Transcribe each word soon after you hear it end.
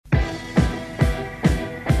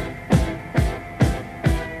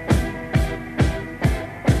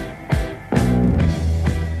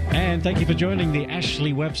And thank you for joining the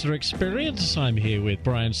Ashley Webster Experience. I'm here with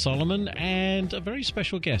Brian Solomon and a very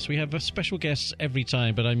special guest. We have a special guest every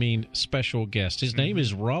time, but I mean special guest. His name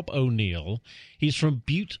is Rob O'Neill. He's from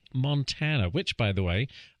Butte, Montana, which, by the way,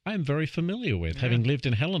 I'm very familiar with, having lived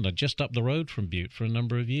in Helena, just up the road from Butte for a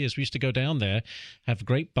number of years. We used to go down there, have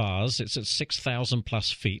great bars. It's at 6,000 plus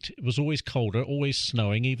feet. It was always colder, always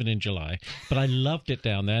snowing, even in July. But I loved it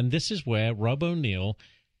down there, and this is where Rob O'Neill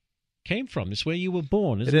came from. It's where you were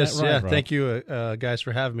born, isn't that right, yeah. Rob? Thank you, guys,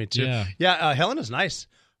 for having me, too. Helena's nice.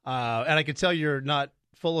 And I can tell you're not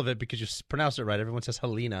full of it because you pronounced it right. Everyone says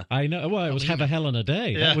Helena. I know. Well, it was Have a Helena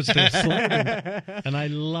Day. That was the slogan. And I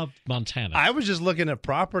loved Montana. I was just looking at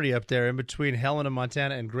property up there in between Helena,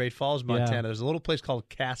 Montana, and Great Falls, Montana. Yeah. There's a little place called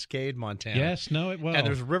Cascade, Montana. Yes, no, it was. And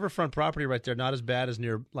there's riverfront property right there, not as bad as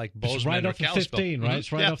near like Bozeman It's right or off the Kalispell. 15, right?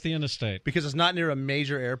 It's right off the interstate. Because it's not near a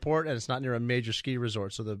major airport and it's not near a major ski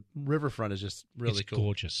resort, so the riverfront is just really It's cool.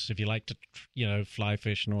 gorgeous. If you like to, fly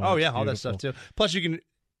fish and all Oh that. yeah, all that stuff too. Plus, you can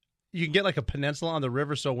get like a peninsula on the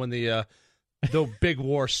river, so when the big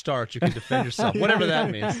war starts, you can defend yourself, whatever that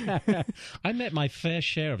means. I met my fair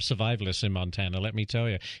share of survivalists in Montana, let me tell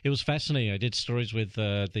you. It was fascinating. I did stories with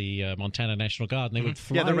the Montana National Guard, and they would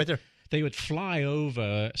fly. Yeah, they're right there. They would fly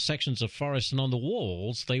over sections of forest, and on the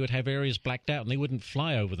walls, they would have areas blacked out, and they wouldn't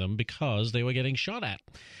fly over them because they were getting shot at.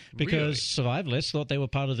 Because survivalists thought they were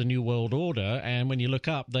part of the New World Order, and when you look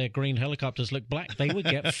up, their green helicopters look black. They would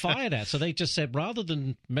get fired at. So they just said, rather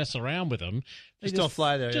than mess around with them, Just don't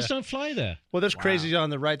fly there. Just don't fly there. Well, there's crazies on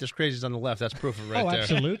the right, there's crazies on the left. That's proof of it right there.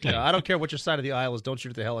 Absolutely. Yeah, I don't care what your side of the aisle is. Don't shoot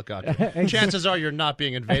at the helicopter. Chances are you're not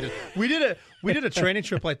being invaded. We did a training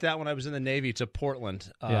trip like that when I was in the Navy to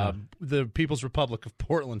Portland, the People's Republic of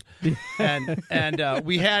Portland, and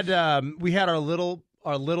we had our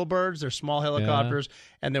little birds. They're small helicopters,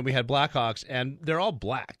 and then we had Blackhawks, and they're all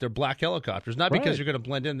black. They're black helicopters, not because you're going to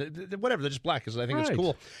blend in. Whatever, they're just black because I think it's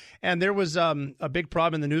cool. And there was a big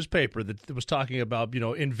problem in the newspaper that was talking about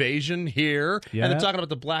invasion here, and they're talking about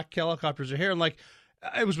the black helicopters are here, and like.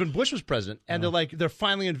 It was when Bush was president, and they're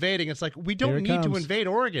finally invading. It's like, we don't need to invade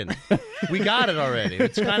Oregon. We got it already.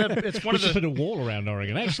 It's one of the. Put a wall around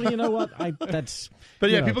Oregon. Actually, you know what? But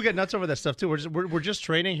yeah, people get nuts over that stuff too. We're just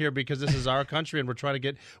training here because this is our country, and we're trying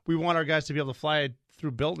to we want our guys to be able to fly through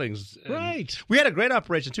buildings. Right. We had a great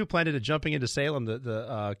operation too, planned into jumping into Salem,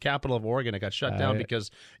 the capital of Oregon. It got shut down because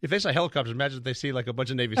if they saw helicopters, imagine if they see like a bunch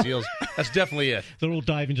of Navy SEAls. That's definitely it. They'll all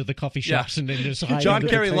dive into the coffee shops and then just hide John under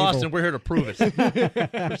the Kerry table. lost, and we're here to prove it.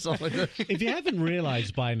 If you haven't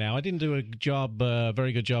realized by now, I didn't do a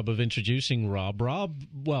very good job of introducing Rob. Rob,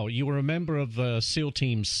 well, you were a member of SEAL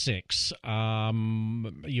Team 6.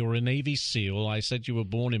 You were a Navy SEAL. I said you were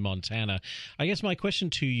born in Montana. I guess my question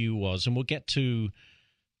to you was, and we'll get to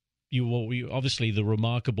obviously the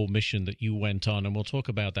remarkable mission that you went on, and we'll talk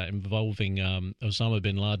about that involving Osama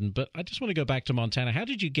bin Laden. But I just want to go back to Montana. How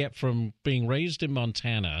did you get from being raised in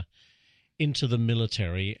Montana into the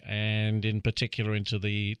military, and in particular into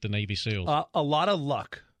the Navy SEALs? A lot of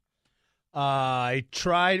luck. I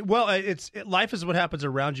tried. Well, life is what happens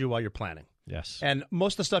around you while you're planning. Yes. And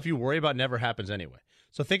most of the stuff you worry about never happens anyway.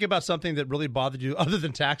 So think about something that really bothered you other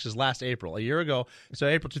than taxes last April, a year ago. So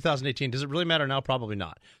April 2018. Does it really matter now? Probably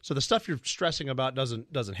not. So the stuff you're stressing about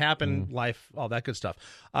doesn't happen, life, all that good stuff.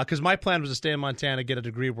 Because my plan was to stay in Montana, get a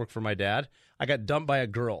degree, work for my dad. I got dumped by a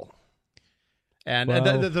girl. And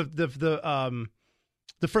the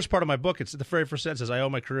first part of my book, it's the very first sentence says, I owe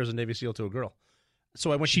my career as a Navy SEAL to a girl.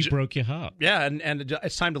 So I went. She broke your heart. Yeah, and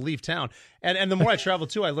it's time to leave town. And the more I traveled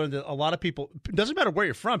too, I learned that a lot of people. It doesn't matter where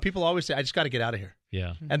you're from. People always say, "I just got to get out of here."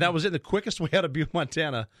 Yeah. And that was it. The quickest way out of Butte,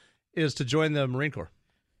 Montana, is to join the Marine Corps.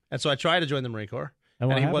 And so I tried to join the Marine Corps,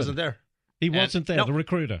 and he wasn't there. He wasn't there. The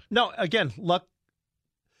recruiter. No, again, luck.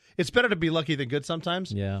 It's better to be lucky than good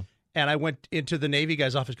sometimes. Yeah. And I went into the Navy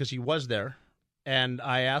guy's office because he was there, and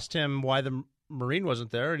I asked him why the Marine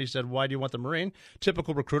wasn't there, and he said, "Why do you want the Marine?"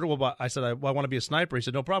 Typical recruiter. Well, I said, I want to be a sniper. He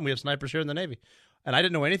said, "No problem. We have snipers here in the Navy." And I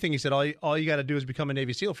didn't know anything. He said, all you got to do is become a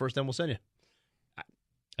Navy SEAL first, then we'll send you.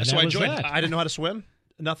 And so that I was joined. that. I didn't know how to swim.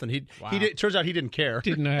 Nothing. Turns out he didn't care.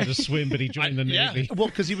 Didn't know how to swim, but he joined the Navy. Well,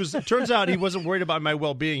 because turns out he wasn't worried about my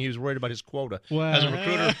well-being. He was worried about his quota as a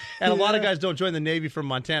recruiter. And a lot of guys don't join the Navy from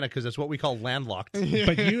Montana because that's what we call landlocked.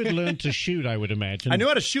 But you had learned to shoot, I would imagine. I knew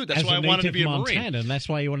how to shoot. That's why I wanted to be a Montana, Marine. and that's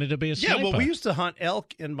why you wanted to be a sniper. Yeah, well, we used to hunt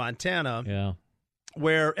elk in Montana. Yeah.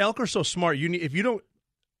 Where elk are so smart.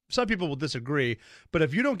 some people will disagree, but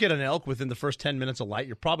if you don't get an elk within the first 10 minutes of light,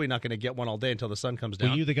 you're probably not going to get one all day until the sun comes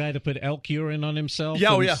down. Were you the guy that put elk urine on himself?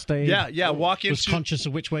 Yeah, Walk in. Was conscious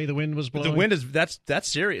of which way the wind was blowing. The wind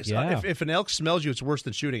that's serious. Yeah. If an elk smells you, it's worse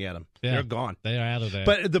than shooting at them. Yeah. They're gone. They are out of there.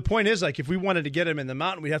 But the point is, like, if we wanted to get them in the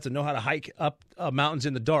mountain, we'd have to know how to hike up mountains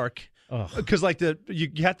in the dark. Because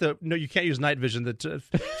you have to you can't use night vision. The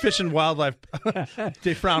Fish and Wildlife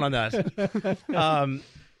they frown on that.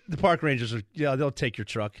 The park rangers they'll take your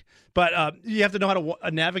truck, but you have to know how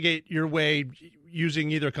to navigate your way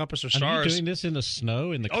using either a compass or stars. Are you doing this in the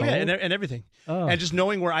snow, in the cold? Oh yeah, and everything, and just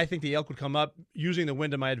knowing where I think the elk would come up, using the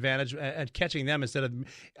wind to my advantage, and catching them instead of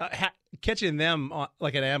catching them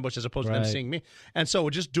like an ambush as opposed to them seeing me. And so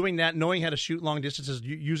just doing that, knowing how to shoot long distances,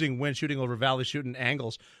 using wind, shooting over valleys, shooting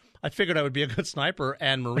angles. I figured I would be a good sniper,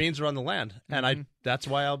 and Marines are on the land, and that's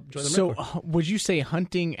why I'll join the Marine Corps. So, would you say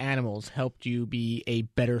hunting animals helped you be a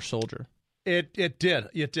better soldier? It did,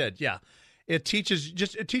 yeah. It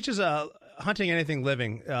teaches hunting anything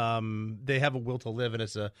living. They have a will to live,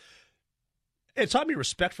 and it taught me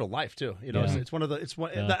respect for life too. It's one of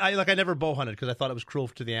the I never bow hunted because I thought it was cruel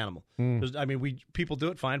to the animal. I mean, people do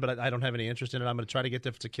it fine, but I don't have any interest in it. I'm going to try to get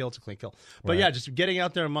them to kill. It's a clean kill. But yeah, just getting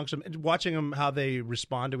out there amongst them, watching them, how they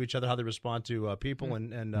respond to each other, how they respond to people,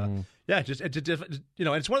 and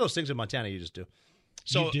it's one of those things in Montana you just do.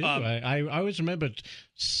 So you do. I always remember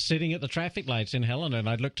sitting at the traffic lights in Helena, and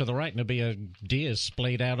I'd look to the right, and there'd be a deer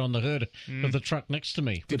splayed out on the hood of the truck next to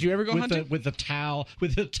me. Did you ever go hunting? With the towel,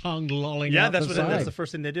 with the tongue lolling out that's the side. That's the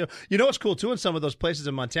first thing they do. You know what's cool, too, in some of those places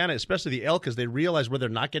in Montana, especially the elk, is they realize where they're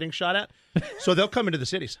not getting shot at, so they'll come into the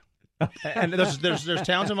cities. And there's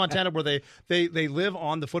towns in Montana where they live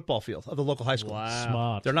on the football field of the local high school. Wow.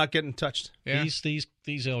 Smart. They're not getting touched. Yeah.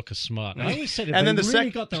 These elk are smart. I always said and they then really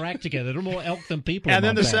got their act together. They're more elk than people. And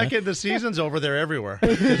then the second the season's over, they're everywhere.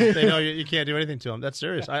 They know you can't do anything to them. That's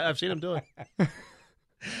serious. I've seen them do it.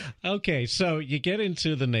 Okay, so you get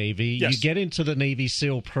into the Navy. Yes. You get into the Navy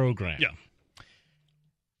SEAL program. Yeah.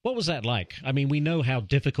 What was that like? I mean, we know how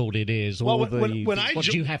difficult it is. What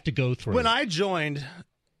do you have to go through? When I joined,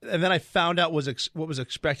 and then I found out what was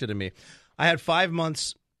expected of me, I had 5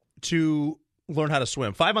 months to learn how to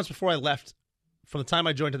swim. 5 months before I left, from the time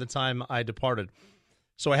I joined to the time I departed.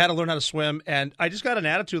 So I had to learn how to swim, and I just got an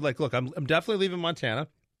attitude like, look, I'm definitely leaving Montana.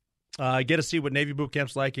 I get to see what Navy boot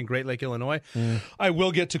camp's like in Great Lake, Illinois. I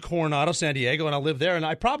will get to Coronado, San Diego, and I'll live there, and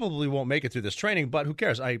I probably won't make it through this training, but who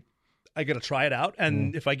cares? I got to try it out,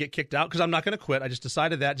 and if I get kicked out, because I'm not going to quit. I just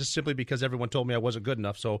decided that just simply because everyone told me I wasn't good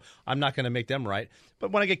enough, so I'm not going to make them right.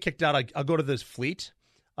 But when I get kicked out, I'll go to this fleet.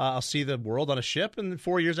 I'll see the world on a ship, and in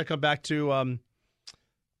 4 years I come back to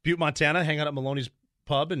Butte, Montana, hang out at Maloney's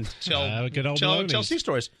Pub and tell sea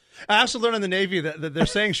stories. I also learned in the Navy that their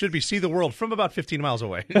saying should be "see the world" from about 15 miles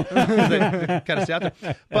away. they kind of stay out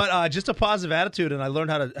there. But just a positive attitude, and I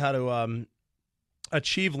learned how to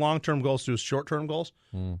achieve long-term goals through short-term goals.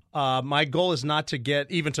 My goal is not to get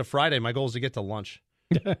even to Friday. My goal is to get to lunch.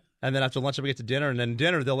 And then after lunch, I'm going to get to dinner. And then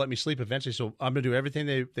dinner, they'll let me sleep eventually. So I'm going to do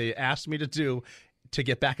everything they asked me to do to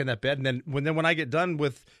get back in that bed. And then when I get done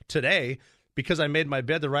with today, because I made my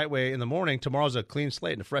bed the right way in the morning, tomorrow's a clean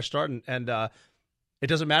slate and a fresh start. And it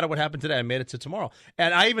doesn't matter what happened today. I made it to tomorrow.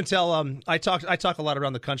 And I even tell I talk a lot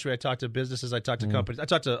around the country. I talk to businesses. I talk to companies. I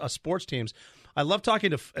talk to sports teams. I love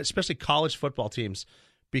talking to especially college football teams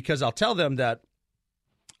because I'll tell them that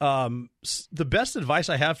the best advice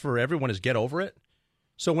I have for everyone is get over it.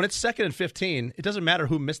 So when it's 2nd and 15, it doesn't matter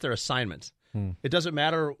who missed their assignment. It doesn't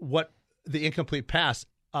matter what the incomplete pass.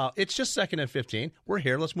 It's just 2nd and 15. We're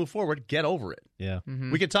here. Let's move forward. Get over it. Yeah.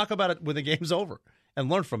 We can talk about it when the game's over and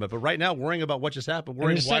learn from it. But right now, worrying about what just happened,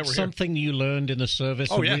 worrying why we're here. Is that something you learned in the service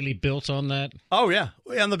and really built on that? Oh, yeah.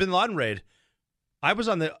 On the Bin Laden raid, I was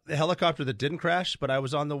on the helicopter that didn't crash, but I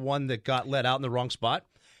was on the one that got let out in the wrong spot.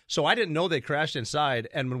 So I didn't know they crashed inside.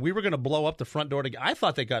 And when we were going to blow up the front door, I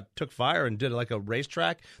thought they took fire and did like a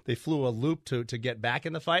racetrack. They flew a loop to get back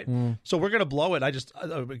in the fight. So we're going to blow it. I just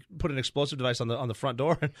put an explosive device on the front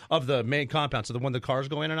door of the main compound, so the one the cars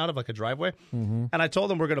go in and out of, like a driveway. And I told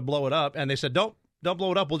them we're going to blow it up, and they said, don't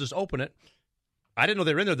blow it up. We'll just open it. I didn't know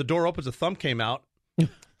they were in there. The door opens, the thumb came out.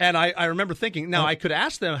 And I remember thinking, now I could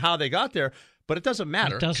ask them how they got there, but it doesn't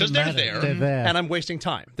matter because they're there, and I'm wasting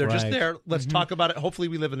time. They're just there. Let's talk about it. Hopefully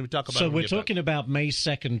we live and we talk about it. So we're talking about May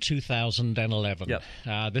 2nd, 2011.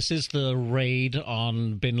 Yep. This is the raid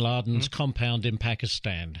on Bin Laden's compound in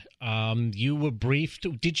Pakistan. You were briefed.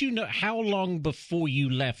 Did you know how long before you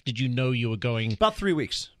left did you know you were going? About 3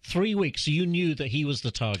 weeks. 3 weeks. So you knew that he was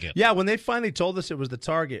the target. Yeah, when they finally told us it was the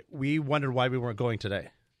target, we wondered why we weren't going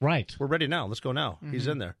today. Right. We're ready now. Let's go now. He's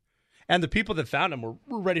in there. And the people that found him were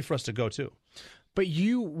ready for us to go, too. But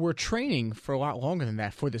you were training for a lot longer than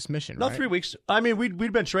that for this mission, No, right? 3 weeks. I mean,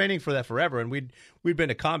 we'd been training for that forever, and we'd been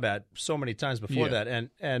to combat so many times before that,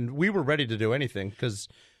 and we were ready to do anything because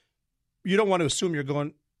you don't want to assume you're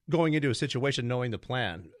going into a situation knowing the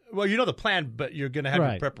plan. Well, you know the plan, but you're going to have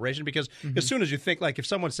your preparation because as soon as you think, like if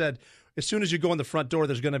someone said, as soon as you go in the front door,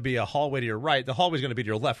 there's going to be a hallway to your right, the hallway's going to be to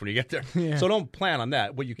your left when you get there. Yeah. So don't plan on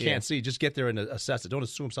that. What you can't see, just get there and assess it. Don't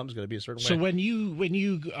assume something's going to be a certain way. So when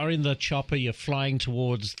you are in the chopper, you're flying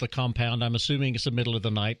towards the compound. I'm assuming it's the middle of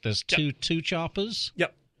the night. There's two choppers.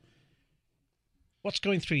 Yep. What's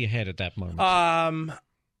going through your head at that moment?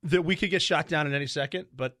 That we could get shot down at any second,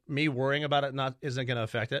 but me worrying about it isn't going to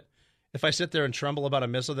affect it. If I sit there and tremble about a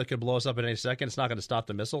missile that could blow us up at any second, it's not going to stop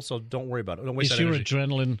the missile, so don't worry about it. Don't waste that energy. Is your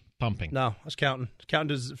adrenaline pumping? No, I was counting.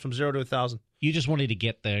 Counting from 0 to 1,000. You just wanted to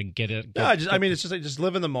get there and get it. It's just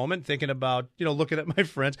live in the moment, thinking about, looking at my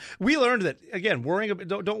friends. We learned that, again, worrying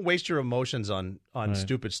about, don't waste your emotions on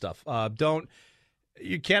stupid stuff.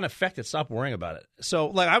 You can't affect it. Stop worrying about it. So,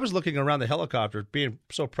 like, I was looking around the helicopter, being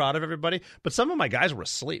so proud of everybody, but some of my guys were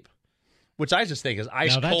asleep. Which I just think is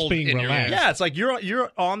ice cold. Being relaxed. Yeah, it's like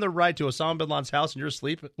you're on the ride to Osama bin Laden's house and you're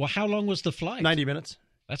asleep. Well, how long was the flight? 90 minutes.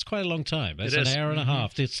 That's quite a long time. That's an hour and a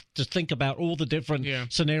half to think about all the different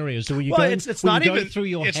scenarios. It's not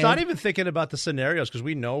even thinking about the scenarios because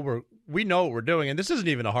we know what we're doing, and this isn't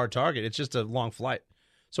even a hard target. It's just a long flight.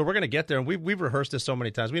 So we're going to get there, and we've rehearsed this so many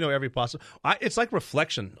times. We know every possible. It's like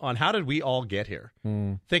reflection on how did we all get here.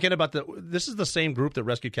 Thinking about this is the same group that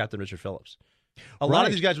rescued Captain Richard Phillips. A lot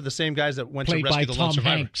of these guys were the same guys that went to rescue the lone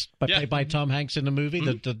survivor. Played by Tom Hanks in the movie,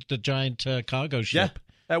 the giant cargo ship.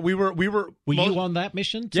 Yeah, we were. Were you on that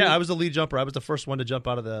mission too? Yeah, I was the lead jumper. I was the first one to jump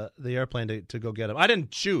out of the airplane to go get him. I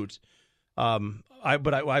didn't shoot. I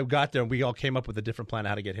got there and we all came up with a different plan on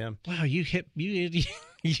how to get him. Wow, you've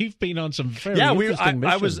been on some very interesting missions.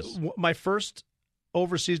 I was my first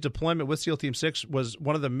overseas deployment with SEAL Team 6 was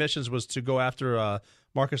one of the missions was to go after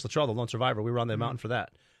Marcus Luttrell, the lone survivor. We were on the mountain for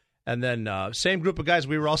that. And then same group of guys.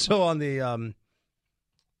 We were also on the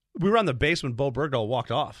base when Bo Bergdahl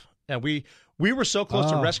walked off, and we were so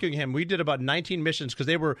close to rescuing him. We did about 19 missions because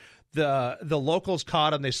they were the locals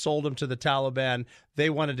caught him. They sold him to the Taliban.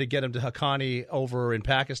 They wanted to get him to Haqqani over in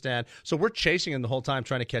Pakistan. So we're chasing him the whole time,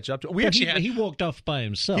 trying to catch up to him. He walked off by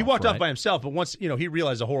himself. He walked off by himself, but once he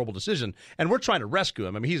realized a horrible decision, and we're trying to rescue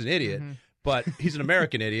him. I mean, he's an idiot. Mm-hmm. But he's an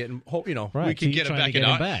American idiot, and we can get him back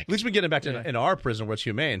at least we get him back in our prison where it's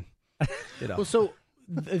humane. Well, so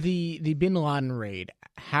the Bin Laden raid,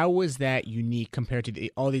 how was that unique compared to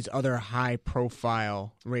all these other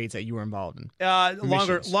high-profile raids that you were involved in?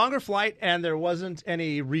 Longer flight, and there wasn't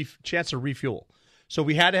any chance to refuel. So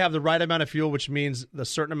we had to have the right amount of fuel, which means a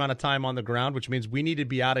certain amount of time on the ground, which means we need to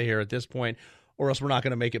be out of here at this point, or else we're not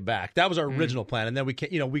going to make it back. That was our original plan, and then we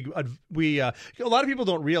can't. A lot of people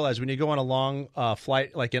don't realize when you go on a long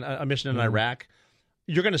flight, like in a mission in Iraq,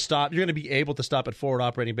 you're going to stop. You're going to be able to stop at forward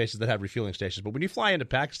operating bases that have refueling stations. But when you fly into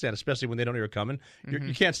Pakistan, especially when they don't know you're coming,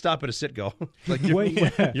 you can't stop at a sit-go. Like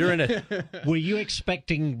you're in it. Were you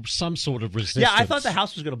expecting some sort of resistance? Yeah, I thought the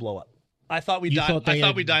house was going to blow up. I thought we died. I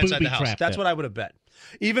thought we died inside the house. That's what I would have bet.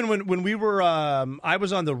 Even when we were, I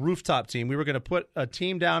was on the rooftop team. We were going to put a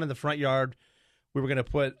team down in the front yard. We were going to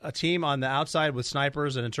put a team on the outside with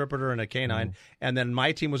snipers, an interpreter, and a K9. And then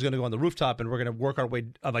my team was going to go on the rooftop, and we're going to work our way,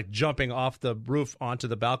 jumping off the roof onto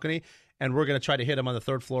the balcony. And we're going to try to hit them on the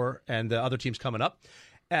third floor, and the other team's coming up.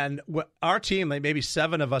 And our team, like maybe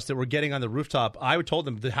 7 of us that were getting on the rooftop, I told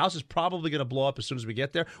them the house is probably going to blow up as soon as we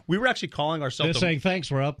get there. We were actually calling ourselves... They're saying,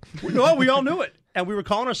 thanks, we're up. No, we all knew it. And we were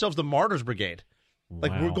calling ourselves the Martyrs Brigade.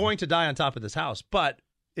 Like, we're going to die on top of this house. But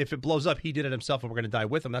if it blows up, he did it himself, and we're going to die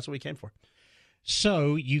with him. That's what we came for.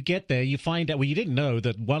 So you get there, you find out. Well, you didn't know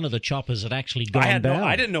that one of the choppers had actually gone down.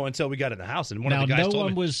 I didn't know until we got in the house, and one of the guys told me. No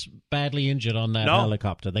one was badly injured on that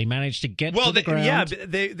helicopter. They managed to get to the ground. Yeah,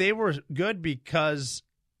 they were good because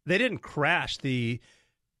they didn't crash. The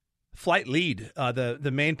flight lead,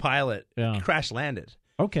 the main pilot, crash landed.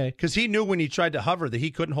 Okay. Because he knew when he tried to hover that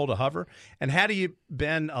he couldn't hold a hover. And had he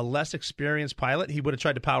been a less experienced pilot, he would have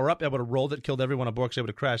tried to power up. That would have rolled it, killed everyone on board because they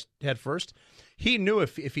would have crashed head first. He knew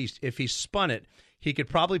if he spun it, he could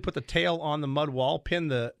probably put the tail on the mud wall, pin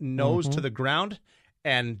the nose to the ground,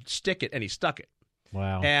 and stick it. And he stuck it.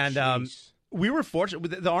 Wow. And we were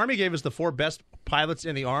fortunate. The Army gave us the 4 best pilots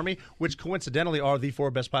in the Army, which coincidentally are the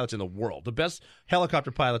 4 best pilots in the world. The best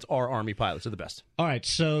helicopter pilots are Army pilots. They're the best. All right,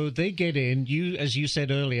 so they get in. You, as you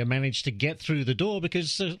said earlier, managed to get through the door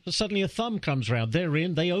because suddenly a thumb comes around. They're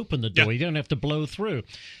in. They open the door. Yeah. You don't have to blow through.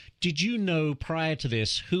 Did you know prior to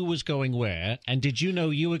this who was going where, and did you know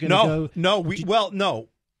you were going to go? No.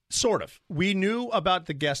 Sort of. We knew about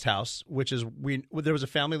the guest house, which is there was a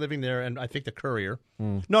family living there, and I think the courier.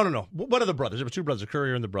 No. One of the brothers. There were two brothers, the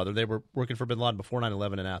courier and the brother. They were working for Bin Laden before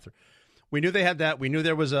 9/11 and after. We knew they had that. We knew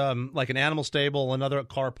there was like an animal stable, another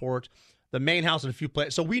carport, the main house, and a few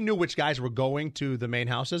places. So we knew which guys were going to the main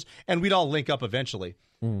houses, and we'd all link up eventually.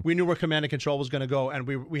 We knew where command and control was going to go, and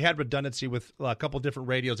we had redundancy with a couple different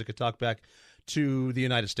radios that could talk back to the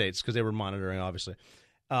United States because they were monitoring, obviously.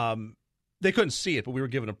 They couldn't see it, but we were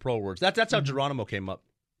giving them pro words. That's how Geronimo came up.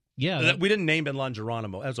 Yeah. We didn't name Bin Laden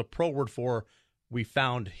Geronimo. As a pro word for we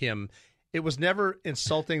found him. It was never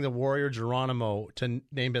insulting the warrior Geronimo to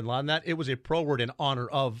name Bin Laden that. It was a pro word in honor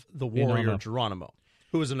of the warrior Geronimo,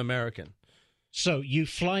 who was an American. So you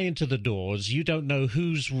fly into the doors. You don't know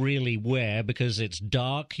who's really where because it's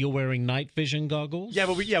dark. You're wearing night vision goggles. Yeah,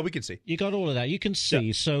 but we can see. You got all of that. You can see.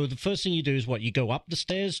 Yeah. So the first thing you do is what? You go up the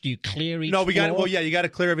stairs? Do you clear each floor? You got to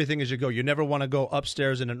clear everything as you go. You never want to go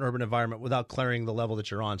upstairs in an urban environment without clearing the level that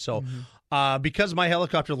you're on. So because my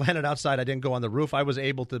helicopter landed outside, I didn't go on the roof. I was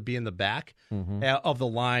able to be in the back of the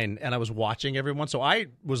line, and I was watching everyone. So I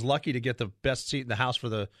was lucky to get the best seat in the house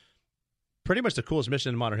for pretty much the coolest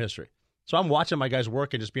mission in modern history. So I'm watching my guys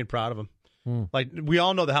work and just being proud of them. Like, we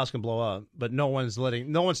all know the house can blow up, but no one's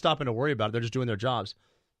stopping to worry about it. They're just doing their jobs.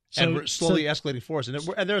 And we're slowly escalating force.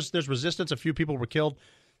 And there's resistance. A few people were killed.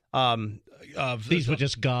 These were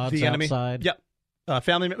just guards the enemy. Outside? Yep.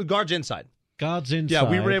 Family guards inside. Guards inside. Yeah,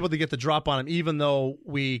 we were able to get the drop on them even though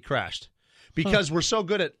we crashed. Because we're so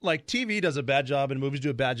good at, like, TV does a bad job and movies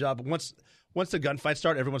do a bad job. Once the gunfights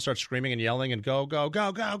start, everyone starts screaming and yelling and go, go,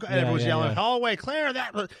 go, go, go. And everyone's yelling, hallway, clear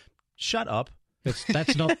that. Shut up.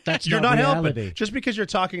 That's not you're not reality. Helping. Just because you're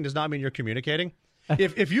talking does not mean you're communicating.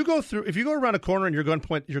 If you go around a corner and your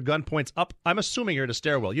gun points up, I'm assuming you're at a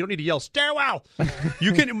stairwell. You don't need to yell stairwell.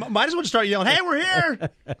 You might as well just start yelling, "Hey, we're here,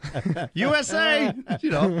 USA!" You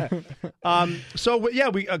know. So yeah,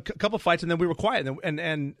 we a couple fights and then we were quiet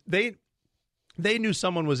and they knew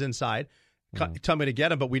someone was inside. Coming to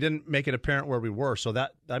get him, but we didn't make it apparent where we were. So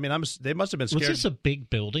they must have been scared. Was this a big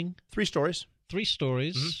building? 3 stories. 3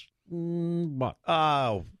 stories. Mm-hmm. What?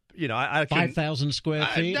 I 5,000 square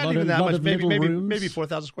feet. Not even that much. Maybe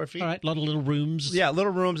 4,000 square feet. All right, a lot of little rooms. Yeah,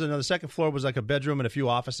 little rooms, and then the second floor was like a bedroom and a few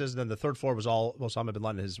offices, and then the third floor was all Osama bin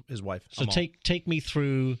Laden and his wife. So take me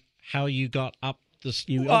through how you got up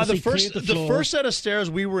the first set of stairs.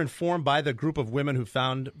 We were informed by the group of women who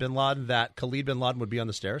found bin Laden that Khalid bin Laden would be on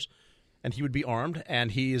the stairs, and he would be armed,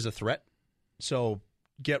 and he is a threat. So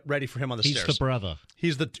get ready for him on the stairs. He's the brother.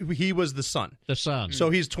 He was the son. The son. So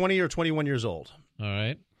he's 20 or 21 years old. All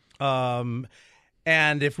right.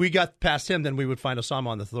 And if we got past him, then we would find Osama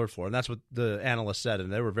on the 3rd floor. And that's what the analysts said,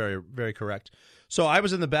 and they were very, very correct. So I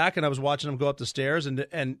was in the back, and I was watching him go up the stairs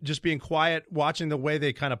and just being quiet, watching the way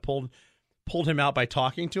they kind of pulled him out by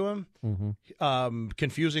talking to him,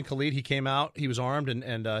 confusing Khalid. He came out. He was armed,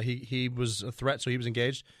 and he was a threat, so he was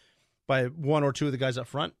engaged by 1 or 2 of the guys up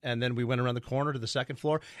front. And then we went around the corner to the 2nd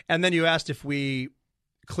floor. And then you asked if we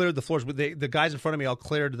cleared the floors. The guys in front of me all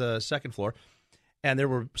cleared the 2nd floor. And there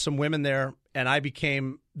were some women there, and I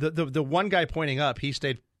became the one guy pointing up. He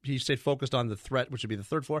stayed focused on the threat, which would be the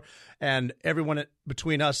 3rd floor, and everyone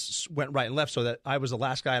between us went right and left, so that I was the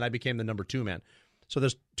last guy, and I became the number 2 man. So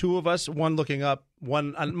there's 2 of us, one looking up,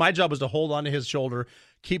 one. My job was to hold on to his shoulder,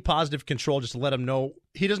 keep positive control, just to let him know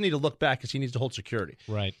he doesn't need to look back because he needs to hold security,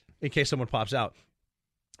 right, in case someone pops out.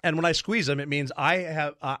 And when I squeeze him, it means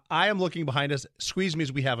I am looking behind us. Squeeze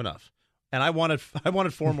means we have enough. And I wanted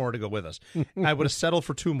 4 more to go with us. I would have settled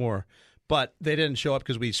for 2 more, but they didn't show up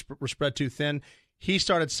because we were spread too thin. He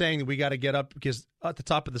started saying that we got to get up because at the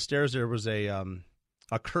top of the stairs there was a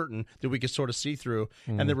curtain that we could sort of see through,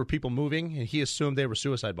 and there were people moving, and he assumed they were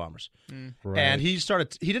suicide bombers. Right. And he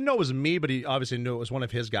didn't know it was me, but he obviously knew it was one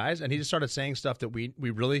of his guys, and he just started saying stuff that we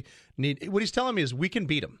really need. What he's telling me is we can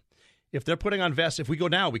beat them. If they're putting on vests, if we go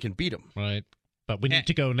now, we can beat them. Right. But we need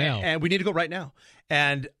to go now. And we need to go right now.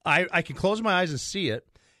 And I can close my eyes and see it.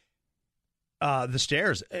 The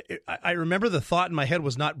stairs. I remember the thought in my head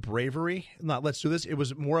was not bravery, not let's do this. It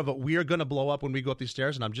was more of a we are going to blow up when we go up these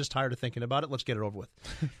stairs, and I'm just tired of thinking about it. Let's get it over with.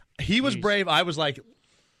 He was brave. I was like,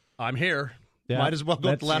 I'm here. Yeah, might as well go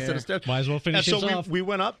up the last set of stairs. Might as well finish this off. We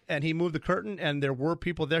went up, and he moved the curtain, and there were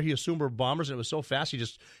people there he assumed were bombers, and it was so fast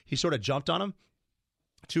he sort of jumped on them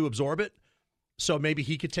to absorb it. So maybe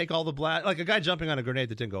he could take all the blast, like a guy jumping on a grenade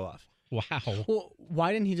that didn't go off. Wow. Well,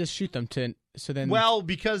 why didn't he just shoot them so then? Well,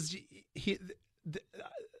 because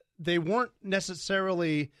they weren't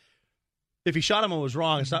necessarily. If he shot him and was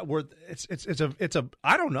wrong, it's not worth. It's a.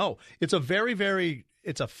 I don't know. It's a very, very.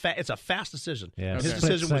 it's a fast decision. Yeah, his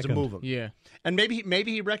decision was to move him. Yeah, and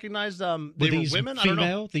maybe he recognized they were women. Female? I don't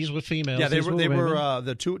know. These were females. Yeah, they women. were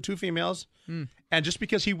the two females. And just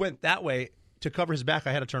because he went that way to cover his back,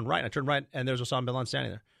 I had to turn right. And I turned right, and there's Osama bin Laden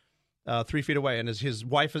standing there, 3 feet away, and his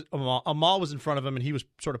wife Amal was in front of him, and he was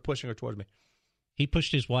sort of pushing her towards me. He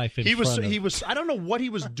pushed his wife in front of... He was. I don't know what he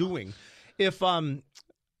was doing. If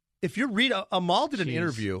you read, Amal did an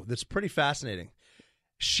interview that's pretty fascinating.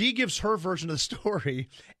 She gives her version of the story,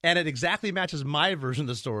 and it exactly matches my version of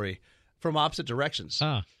the story from opposite directions.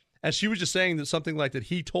 Huh. And she was just saying that something like that.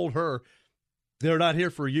 He told her, "They're not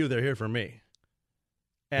here for you; they're here for me."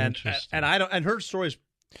 And I don't. And her story is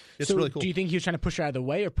really cool. Do you think he was trying to push her out of the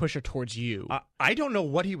way or push her towards you? I don't know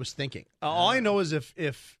what he was thinking. All I know is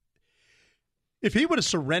if he would have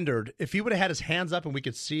surrendered, if he would have had his hands up and we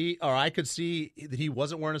could see, or I could see that he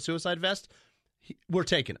wasn't wearing a suicide vest, we're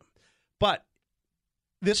taking him. But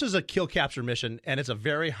this is a kill capture mission, and it's a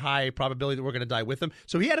very high probability that we're going to die with him.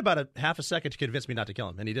 So he had about a half a second to convince me not to kill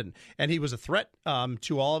him, and he didn't. And he was a threat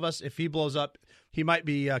to all of us. If he blows up, he might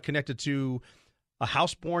be connected to a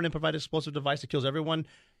house-borne improvised explosive device that kills everyone.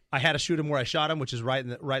 I had to shoot him where I shot him, which is right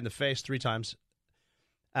in the face 3 times.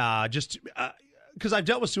 Because I've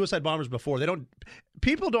dealt with suicide bombers before.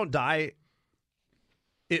 People don't die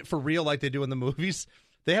for real like they do in the movies.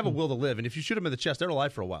 They have a will to live, and if you shoot them in the chest, they're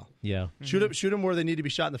alive for a while. Yeah, shoot them where they need to be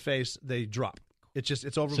shot in the face. They drop.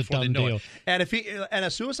 It's over before they know it. And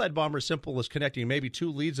a suicide bomber is simple as connecting maybe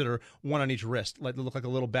 2 leads that are one on each wrist, like they look like a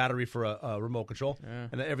little battery for a remote control,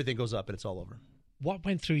 and then everything goes up and it's all over. What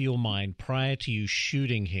went through your mind prior to you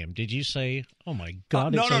shooting him? Did you say, "Oh my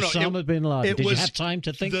God, it's no. Osama bin Laden"? Did you have time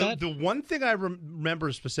to think that? The one thing I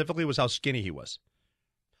remember specifically was how skinny he was.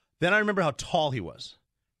 Then I remember how tall he was.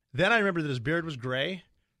 Then I remember that his beard was gray,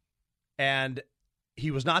 and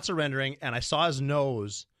he was not surrendering. And I saw his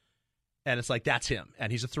nose, and it's like that's him,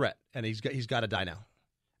 and he's a threat, and he's got to die now.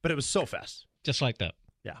 But it was so fast, just like that.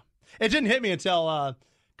 Yeah, it didn't hit me until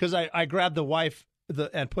because I grabbed the wife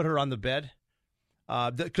and put her on the bed.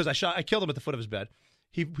 Because I killed him at the foot of his bed.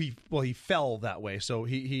 He fell that way, so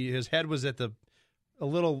his head was at a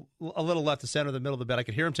little left, the center of the middle of the bed. I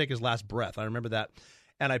could hear him take his last breath. I remember that,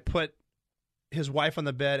 and I put his wife on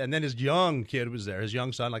the bed, and then his young kid was there, his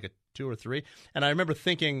young son, like a 2 or 3. And I remember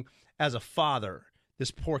thinking, as a father,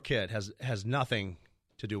 this poor kid has nothing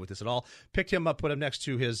to do with this at all. Picked him up, put him next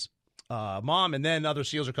to his mom, and then other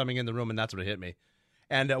SEALs are coming in the room, and that's what hit me.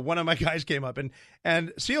 And one of my guys came up,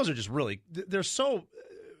 and SEALs are just they're so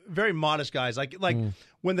very modest guys. Like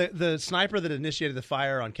when the sniper that initiated the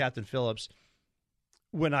fire on Captain Phillips,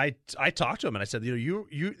 when I talked to him and I said,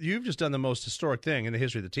 you've just done the most historic thing in the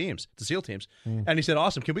history of the SEAL teams. And he said,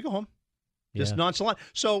 awesome, can we go home? Just nonchalant.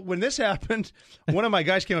 So when this happened, one of my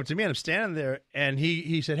guys came up to me and I'm standing there and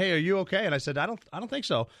he said, hey, are you okay? And I said, I don't think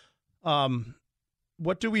so.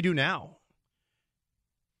 What do we do now?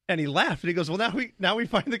 And he laughed and he goes, well, now we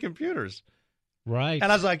find the computers. Right.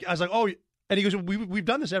 And I was like, oh, and he goes, we've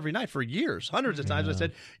done this every night for years, hundreds of times. I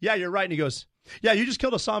said, yeah, you're right. And he goes, yeah, you just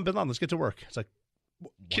killed Osama bin Laden. Let's get to work. It's like,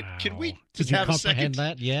 can we just have a second?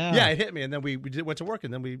 That? Yeah. Yeah, it hit me. And then we went to work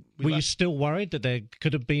and then we were left. You still worried that there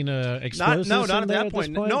could have been explosives? Not at that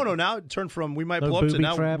point. No, now it turned from we might blow up to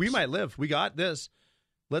now we might live. We got this.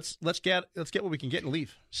 Let's get what we can get and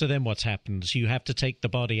leave. So then what's happened? You have to take the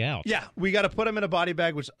body out. Yeah, we got to put him in a body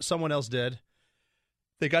bag, which someone else did.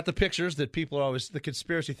 They got the pictures that people are always, the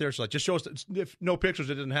conspiracy theorists are like, just show us that if no pictures,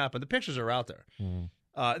 it didn't happen. The pictures are out there.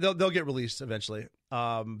 They'll get released eventually.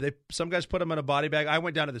 Some guys put them in a body bag. I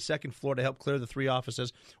went down to the 2nd floor to help clear the 3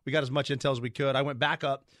 offices. We got as much intel as we could. I went back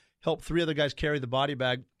up, helped 3 other guys carry the body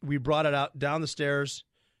bag. We brought it out down the stairs,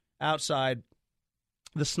 outside.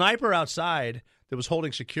 The sniper outside that was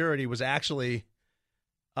holding security was actually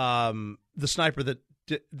the sniper that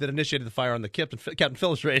initiated the fire on the Captain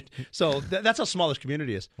Phillips raid. So that's how small this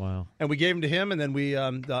community is. Wow. And we gave him to him, and then we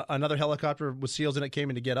another helicopter with SEALs in it came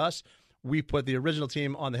in to get us. We put the original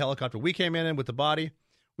team on the helicopter. We came in with the body.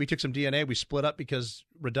 We took some DNA. We split up because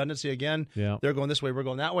redundancy again. Yeah. They're going this way, we're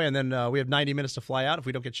going that way. And then we have 90 minutes to fly out. If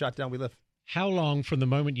we don't get shot down, we live. How long from the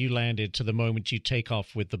moment you landed to the moment you take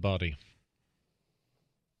off with the body?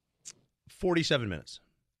 47 minutes.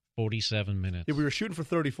 47 minutes. Yeah, we were shooting for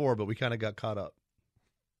 34, but we kind of got caught up.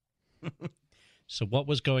 So what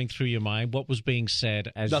was going through your mind? What was being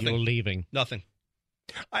said as Nothing. you were leaving? Nothing.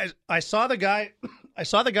 I saw the guy. I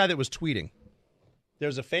saw the guy that was tweeting.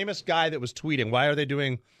 There's a famous guy that was tweeting. Why are they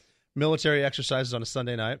doing military exercises on a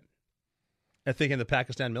Sunday night? I think in the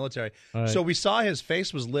Pakistan military. Right. So we saw his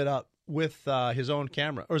face was lit up with his own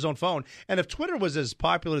camera or his own phone. And if Twitter was as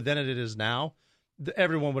popular then as it is now,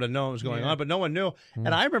 everyone would have known what was going on, but no one knew. And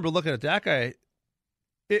I remember looking at that guy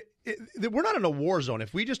we're not in a war zone.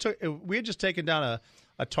 If we had just taken down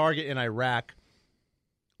a target in Iraq,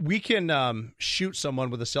 we can shoot someone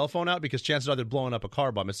with a cell phone out because chances are they're blowing up a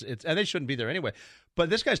car bomb. And they shouldn't be there anyway. But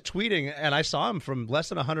this guy's tweeting, and I saw him from less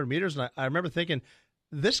than 100 meters, and I remember thinking,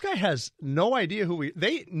 this guy has no idea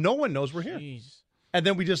no one knows we're here. Jeez. And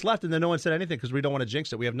then we just left, and then no one said anything because we don't want to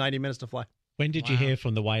jinx it. We have 90 minutes to fly. When did you hear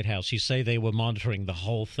from the White House? You say they were monitoring the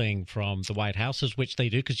whole thing from the White Houses, which they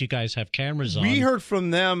do because you guys have cameras on. We heard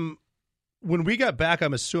from them when we got back.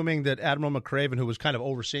 I'm assuming that Admiral McCraven, who was kind of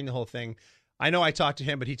overseeing the whole thing, I know I talked to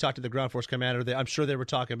him, but he talked to the ground force commander. I'm sure they were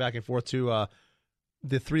talking back and forth to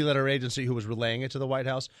the three-letter agency who was relaying it to the White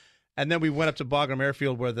House. And then we went up to Bagram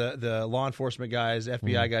Airfield where the law enforcement guys,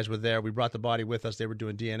 FBI guys were there. We brought the body with us. They were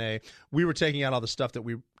doing DNA. We were taking out all the stuff that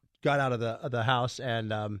we got out of the house,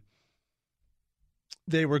 and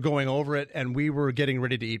they were going over it, and we were getting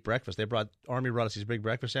ready to eat breakfast. Army brought us these big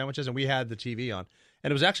breakfast sandwiches, and we had the TV on.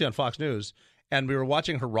 And it was actually on Fox News, and we were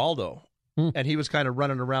watching Geraldo, and he was kind of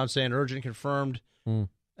running around saying urgent confirmed, and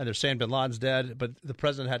they're saying bin Laden's dead, but the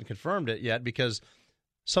president hadn't confirmed it yet because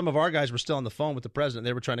some of our guys were still on the phone with the president.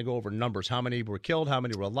 They were trying to go over numbers. How many were killed? How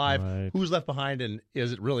many were alive? Right. Who's left behind? And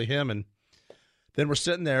is it really him? And then we're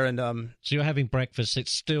sitting there. And so you're having breakfast.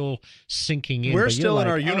 It's still sinking in. We're still in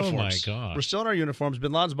our uniforms. Oh, my God. We're still in our uniforms.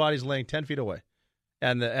 Bin Laden's body's laying 10 feet away.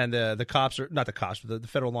 And the cops are – not the cops, but the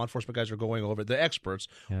federal law enforcement guys are going over it. The experts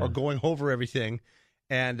are going over everything.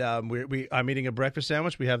 And I'm eating a breakfast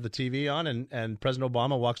sandwich. We have the TV on, and President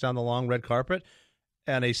Obama walks down the long red carpet.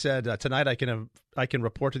 And he said, tonight I can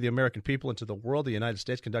report to the American people and to the world the United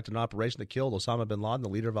States conducted an operation that killed Osama bin Laden, the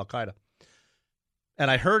leader of al-Qaeda. And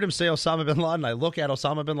I heard him say Osama bin Laden. I look at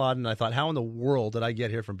Osama bin Laden, and I thought, how in the world did I get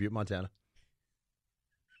here from Butte, Montana?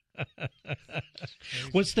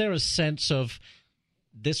 Was there a sense of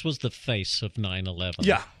this was the face of 9/11?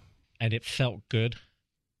 Yeah. And it felt good?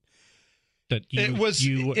 That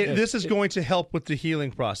this is going to help with the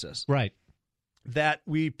healing process. Right. That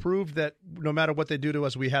we proved that no matter what they do to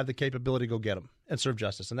us, we have the capability to go get them and serve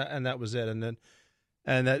justice, and that was it. And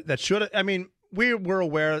that should. I mean, we're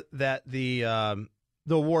aware that the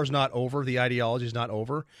war's not over, the ideology is not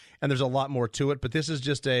over, and there's a lot more to it. But this is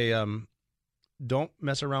just a don't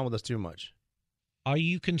mess around with us too much. Are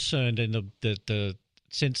you concerned in the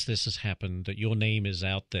since this has happened that your name is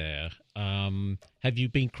out there? Have you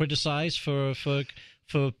been criticized for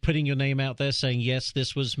putting your name out there, saying, yes,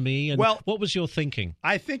 this was me? And what was your thinking?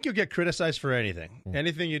 I think you'll get criticized for anything.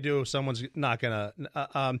 Anything you do, someone's not going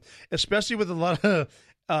to, especially with a lot of,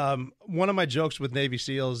 one of my jokes with Navy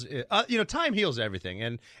SEALs, time heals everything.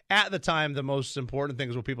 And at the time, the most important thing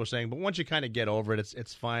is what people are saying. But once you kind of get over it,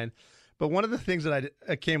 it's fine. But one of the things that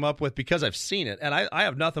I came up with, because I've seen it, and I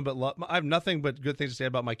have nothing but love, I have nothing but good things to say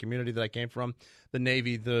about my community that I came from, the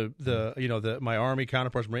Navy, my Army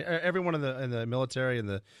counterparts, everyone in the military and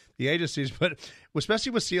the agencies, but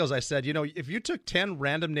especially with SEALs, I said, if you took 10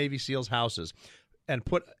 random Navy SEALs houses and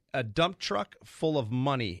put a dump truck full of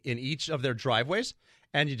money in each of their driveways,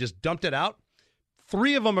 and you just dumped it out,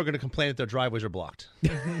 3 of them are going to complain that their driveways are blocked.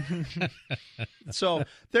 So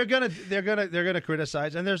they're gonna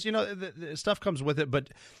criticize, and there's the stuff comes with it. But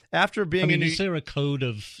after being, is there a code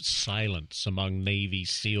of silence among Navy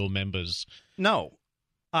SEAL members? No,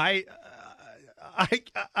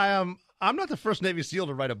 I'm not the first Navy SEAL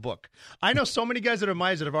to write a book. I know so many guys that are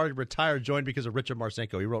my age that have already retired, joined because of Richard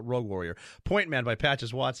Marcinko. He wrote Rogue Warrior. Point Man by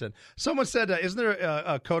Patches Watson. Someone said, isn't there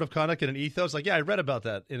a code of conduct and an ethos? Like, yeah, I read about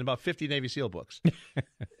that in about 50 Navy SEAL books.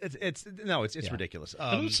 It's ridiculous.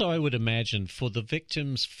 And also, I would imagine for the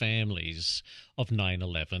victims' families of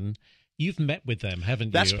 9/11, you've met with them, haven't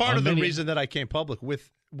you? That's part of the reason that I came public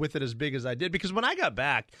with it as big as I did. Because when I got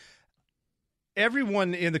back,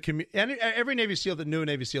 everyone in the community, every Navy SEAL that knew a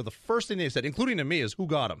Navy SEAL, the first thing they said, including to me, is who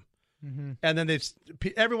got him. Mm-hmm. And then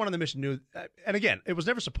everyone on the mission knew. And again, it was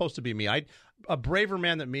never supposed to be me. A braver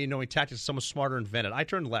man than me, knowing tactics, someone smarter invented. I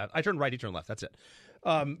turned left. I turned right. He turned left. That's it.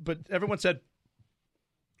 But everyone said,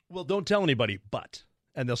 "Well, don't tell anybody." But,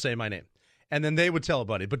 and they'll say my name, and then they would tell a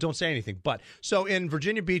buddy, but don't say anything. But so in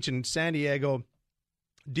Virginia Beach and San Diego,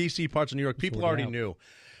 D.C., parts of New York, people already knew,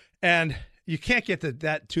 and you can't get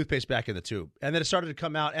that toothpaste back in the tube. And then it started to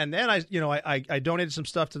come out. And then I donated some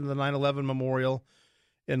stuff to the 9/11 Memorial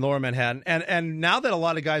in Lower Manhattan. And now that a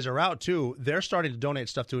lot of guys are out, too, they're starting to donate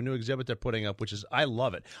stuff to a new exhibit they're putting up, which is, I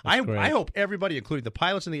love it. I hope everybody, including the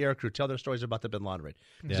pilots and the air crew, tell their stories about the bin Laden raid.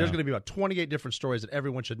 There's going to be about 28 different stories that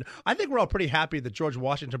everyone should know. I think we're all pretty happy that George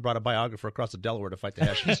Washington brought a biographer across the Delaware to fight the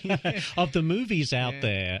Hessians. Of the movies out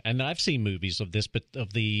there, and I've seen movies of this, but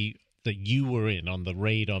of that you were in on the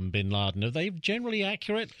raid on bin Laden, are they generally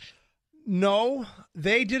accurate? No,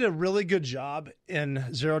 they did a really good job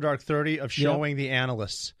in Zero Dark 30 of showing the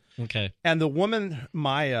analysts. Okay. And the woman,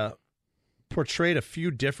 Maya, portrayed a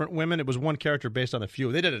few different women. It was one character based on a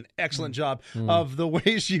few. They did an excellent job of the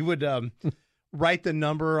way she would write the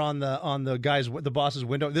number on the boss's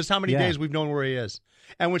window. This is how many days we've known where he is.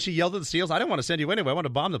 And when she yelled at the SEALs, I didn't want to send you anyway. I want to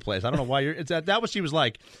bomb the place. I don't know why you're. That what she was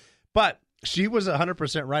like. But she was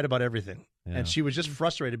 100% right about everything. Yeah. And she was just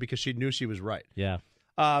frustrated because she knew she was right. Yeah.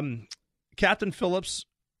 Captain Phillips,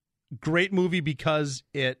 great movie because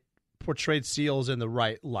it portrayed SEALs in the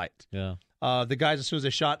right light. Yeah. The guys, as soon as they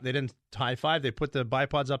shot, they didn't high five. They put the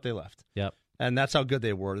bipods up. They left. Yep. And that's how good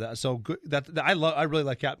they were. So good. I really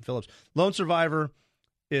like Captain Phillips. Lone Survivor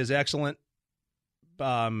is excellent.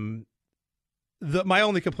 My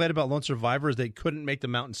only complaint about Lone Survivor is they couldn't make the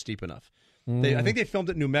mountain steep enough. I think they filmed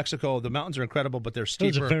it in New Mexico. The mountains are incredible, but they're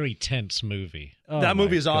steeper. It was a very tense movie. That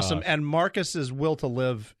movie is awesome. And Marcus's will to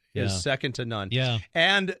live is second to none. Yeah.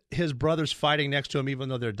 And his brothers fighting next to him, even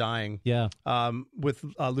though they're dying. Yeah. With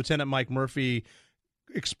Lieutenant Mike Murphy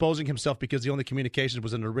exposing himself because the only communications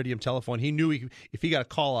was an Iridium telephone. He knew if he got a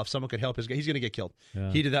call off, someone could help he's going to get killed.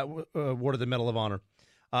 Yeah. He did that, awarded the Medal of Honor.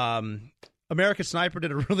 American Sniper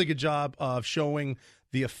did a really good job of showing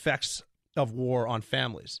the effects of war on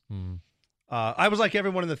families. I was like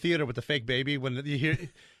everyone in the theater with the fake baby when you hear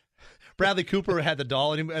Bradley Cooper had the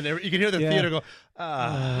doll, and you can hear the theater go.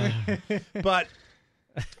 But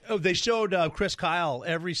they showed Chris Kyle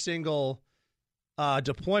every single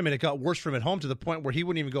deployment. It got worse for him at home to the point where he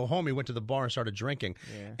wouldn't even go home. He went to the bar and started drinking.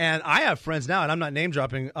 Yeah. And I have friends now, and I'm not name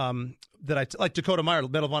dropping. That like Dakota Meyer,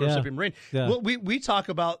 Medal of Honor recipient Marine. Yeah. Well, we talk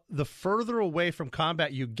about the further away from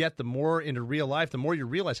combat you get, the more into real life, the more you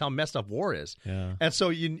realize how messed up war is. Yeah. And so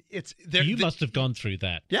you must have gone through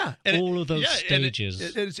that. Yeah. All of those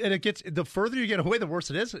stages. And it gets, the further you get away, the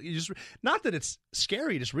worse it is. You just, not that it's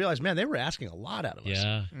scary, you just realize, man, they were asking a lot out of us.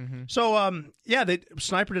 Yeah. Mm-hmm. So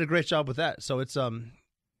Sniper did a great job with that. So it's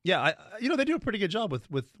they do a pretty good job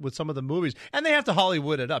with some of the movies, and they have to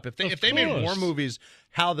Hollywood it up. If they made war movies,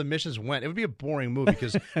 how the missions went, it would be a boring movie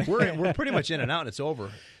because we're pretty much in and out, and it's over.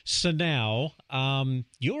 So now,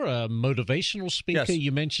 you're a motivational speaker. Yes.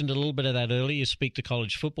 You mentioned a little bit of that earlier. You speak to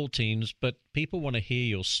college football teams, but people want to hear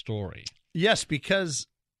your story. Yes, because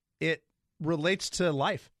it relates to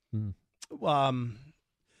life.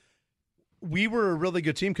 We were a really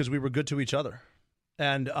good team because we were good to each other.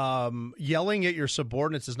 And yelling at your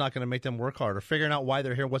subordinates is not going to make them work harder. Figuring out why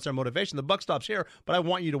they're here, what's their motivation. The buck stops here, but I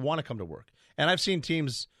want you to want to come to work. And I've seen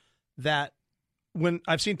teams that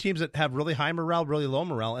have really high morale, really low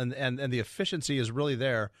morale, and the efficiency is really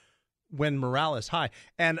there when morale is high.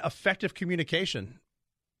 And effective communication.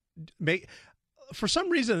 For some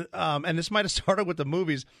reason, and this might have started with the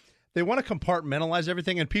movies, they want to compartmentalize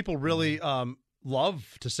everything, and people really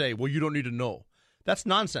love to say, well, you don't need to know. That's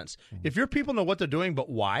nonsense. If your people know what they're doing but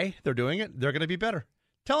why they're doing it, they're going to be better.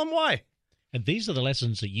 Tell them why. And these are the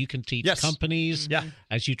lessons that you can teach companies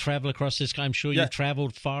as you travel across this. I'm sure you've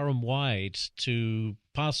traveled far and wide to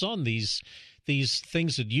pass on these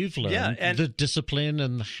things that you've learned, and the discipline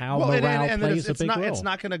and how morale plays a big role. It's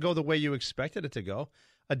not going to go the way you expected it to go.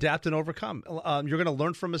 Adapt and overcome. You're going to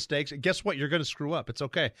learn from mistakes. Guess what? You're going to screw up. It's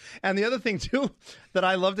okay. And the other thing too that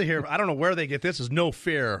I love to hear, I don't know where they get this, is no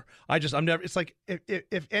fear. I'm never. It's like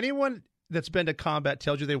if anyone that's been to combat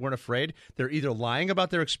tells you they weren't afraid, they're either lying about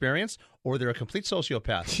their experience or they're a complete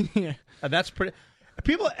sociopath. Yeah. And that's pretty.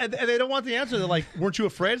 People, and they don't want the answer. They're like, "Weren't you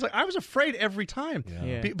afraid?" It's like, I was afraid every time.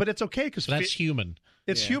 Yeah. But it's okay because that's human.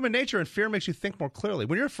 It's human nature, and fear makes you think more clearly.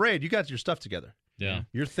 When you're afraid, you got your stuff together. Yeah,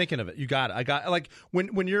 you're thinking of it. You got it. I got like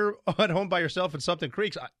when you're at home by yourself and something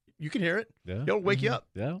creaks, you can hear it. Yeah. It'll wake you up.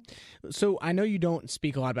 Yeah. So I know you don't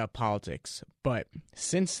speak a lot about politics, but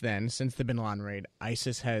since the Bin Laden raid,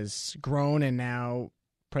 ISIS has grown, and now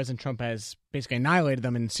President Trump has basically annihilated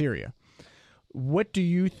them in Syria. What do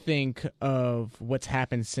you think of what's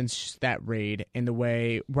happened since that raid in the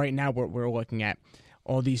way right now we're looking at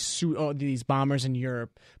all these bombers in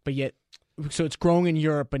Europe, but yet so it's growing in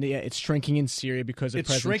Europe, but yet it's shrinking in Syria because of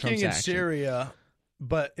President Trump's action? It's shrinking in Syria,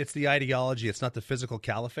 but it's the ideology. It's not the physical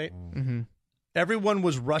caliphate. Mm-hmm. Everyone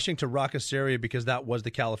was rushing to Raqqa, Syria because that was the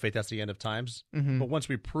caliphate. That's the end of times. Mm-hmm. But once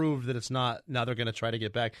we proved that it's not, now they're going to try to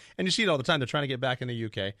get back. And you see it all the time. They're trying to get back in the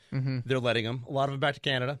UK. Mm-hmm. They're letting them. A lot of them back to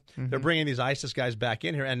Canada. Mm-hmm. They're bringing these ISIS guys back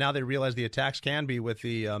in here. And now they realize the attacks can be with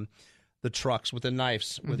the trucks, with the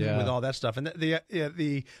knives, with all that stuff. And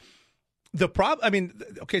the problem, I mean,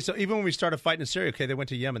 okay, so even when we started fighting in Syria, okay, they went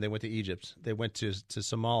to Yemen, they went to Egypt, they went to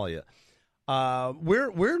Somalia.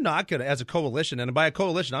 We're not going to, as a coalition, and by a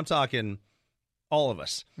coalition, I'm talking all of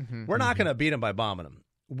us. Mm-hmm. We're not going to beat them by bombing them.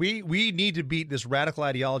 We need to beat this radical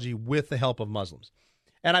ideology with the help of Muslims.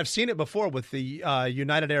 And I've seen it before with the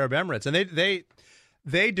United Arab Emirates, and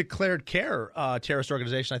they declared CAIR terrorist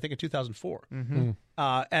organization, I think, in 2004. Mm-hmm.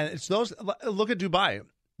 And it's those. Look at Dubai.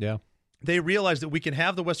 Yeah, they realized that we can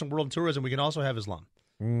have the Western world in tourism. We can also have Islam.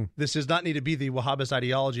 This does not need to be the Wahhabist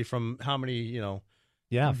ideology from how many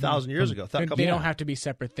 1,000 years ago. They don't have to be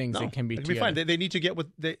separate things. No, they can be. It can be fine. They need to get with.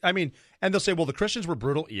 And they'll say, well, the Christians were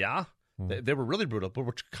brutal. Yeah. They were really brutal, but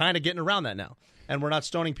we're kind of getting around that now, and we're not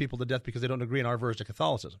stoning people to death because they don't agree in our version of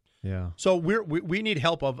Catholicism. Yeah. So we need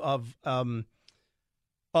help of a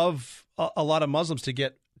lot of Muslims to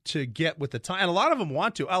get with the time, and a lot of them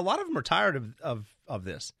want to. A lot of them are tired of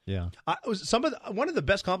this. Yeah. One of the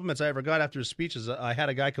best compliments I ever got after his speech is I had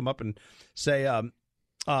a guy come up and say,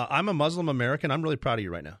 "I'm a Muslim American. I'm really proud of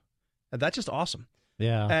you right now," and that's just awesome.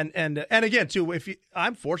 Yeah, and again too,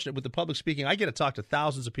 I'm fortunate with the public speaking, I get to talk to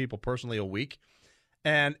thousands of people personally a week,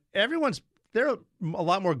 and there are a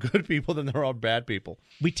lot more good people than there are bad people.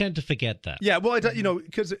 We tend to forget that. Yeah, well,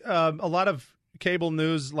 because a lot of cable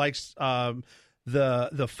news likes the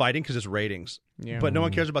fighting because it's ratings, but no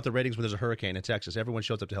one cares about the ratings when there's a hurricane in Texas. Everyone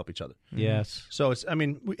shows up to help each other. Yes, so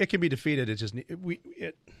it can be defeated. It's just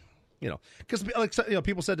because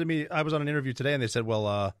people said to me, I was on an interview today, and they said,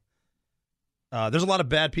 well. There's a lot of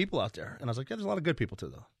bad people out there. And I was like, yeah, there's a lot of good people too,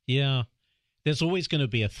 though. Yeah. There's always going to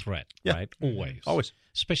be a threat, right? Always.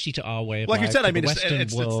 Especially to our way of life. Like you said,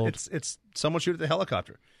 it's someone shooting at the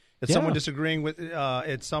helicopter. It's someone disagreeing with,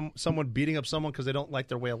 it's someone beating up someone because they don't like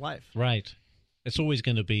their way of life. Right. It's always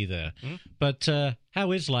going to be there. Mm-hmm. But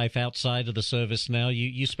how is life outside of the service now?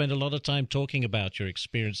 You spend a lot of time talking about your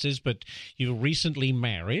experiences, but you're recently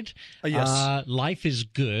married. Yes. Life is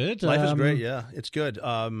good. Life is great, yeah. It's good.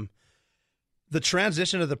 The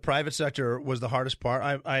transition to the private sector was the hardest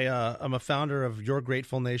part. I'm a founder of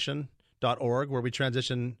YourGratefulNation.org, where we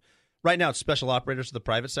transition. Right now, it's special operators to the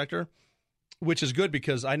private sector, which is good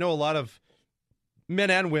because I know a lot of men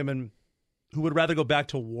and women who would rather go back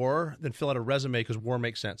to war than fill out a resume because war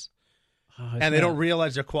makes sense. And they don't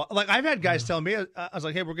realize they're like I've had guys tell me, I was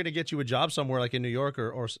like, hey, we're going to get you a job somewhere like in New York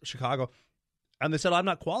or Chicago. And they said, I'm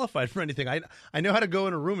not qualified for anything. I know how to go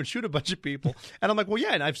in a room and shoot a bunch of people. And I'm like, well,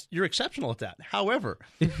 yeah, and you're exceptional at that. However,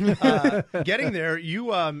 getting there,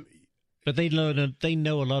 But they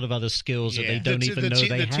know a lot of other skills that they don't even know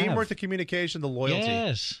they have. The teamwork, the communication, the loyalty.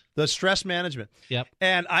 Yes. The stress management. Yep.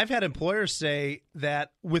 And I've had employers say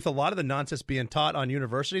that with a lot of the nonsense being taught on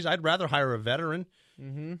universities, I'd rather hire a veteran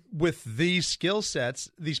with these skill sets,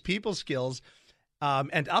 these people skills,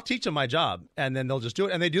 and I'll teach them my job, and then they'll just do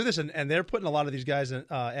it. And they do this, and they're putting a lot of these guys in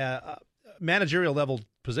managerial level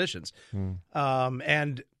positions.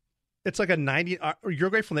 And it's like Your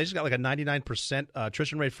Grateful Nation's got like a 99%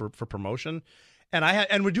 attrition rate for promotion.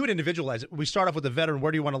 And we do it individualized. We start off with the veteran.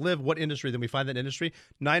 Where do you want to live? What industry? Then we find that industry.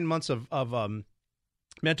 9 months of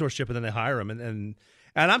mentorship, and then they hire them. And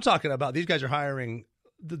I'm talking about these guys are hiring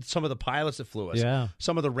some of the pilots that flew us.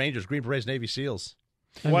 Some of the Rangers, Green Berets, Navy SEALs.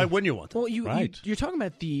 Why wouldn't you want them? Well, you're talking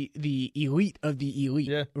about the elite of the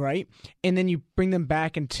elite, right? And then you bring them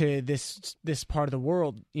back into this part of the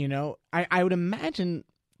world. I would imagine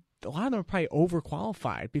a lot of them are probably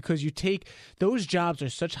overqualified because you take those jobs are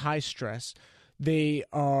such high stress. You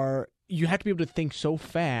have to be able to think so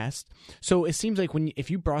fast. So it seems like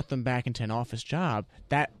if you brought them back into an office job,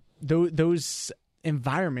 that those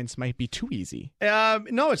environments might be too easy.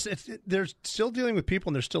 No, they're still dealing with people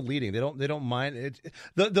and they're still leading. They don't mind it.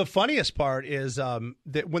 The funniest part is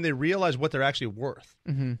that when they realize what they're actually worth,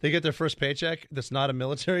 they get their first paycheck that's not a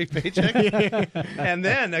military paycheck. And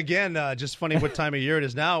then again, just funny what time of year it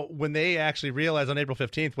is now when they actually realize on April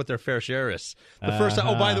 15th what their fair share is. The first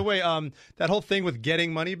time, by the way, that whole thing with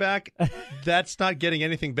getting money back, that's not getting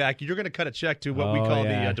anything back. You're going to cut a check to what we call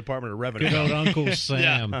the Department of Revenue. Good old Uncle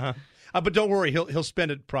Sam. But don't worry, he'll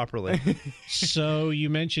spend it properly. So you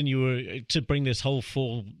mentioned you were to bring this whole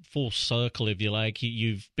full circle, if you like.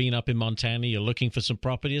 You've been up in Montana. You're looking for some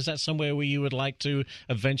property. Is that somewhere where you would like to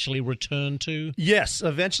eventually return to? Yes,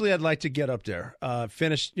 eventually I'd like to get up there,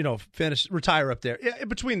 retire up there,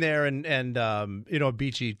 between there and a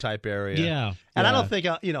beachy type area. Yeah, and I don't think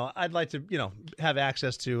I'd like to have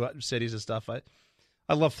access to cities and stuff.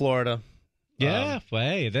 I love Florida. Yeah,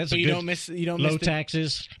 hey, that's you don't miss low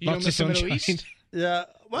taxes, lots of sunshine. Middle East? Yeah,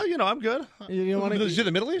 well, I'm good. You don't want to do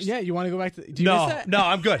the Middle East? Yeah, you want to go back to? Do you no, miss that? No,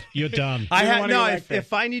 I'm good. You're done.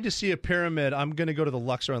 If I need to see a pyramid, I'm going to go to the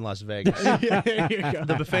Luxor in Las Vegas.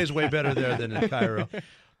 The buffet's way better there than in Cairo.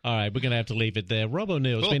 All right, we're going to have to leave it there. Rob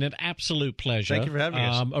O'Neill, it's been an absolute pleasure. Thank you for having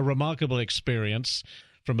us. A remarkable experience.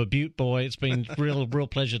 from a Butte boy. It's been real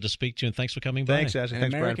pleasure to speak to you, and thanks for coming by. Thanks, Ashley.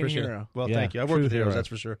 Thanks, Brian. Appreciate it. Well, thank you. I've worked with heroes, that's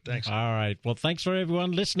for sure. Thanks. All right. Well, thanks for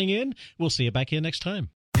everyone listening in. We'll see you back here next time.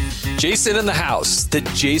 Jason in the House, the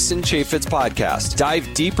Jason Chaffetz podcast.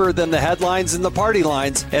 Dive deeper than the headlines and the party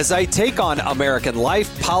lines as I take on American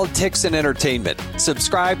life, politics, and entertainment.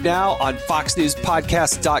 Subscribe now on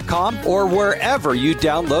FoxNewsPodcast.com or wherever you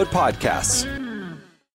download podcasts.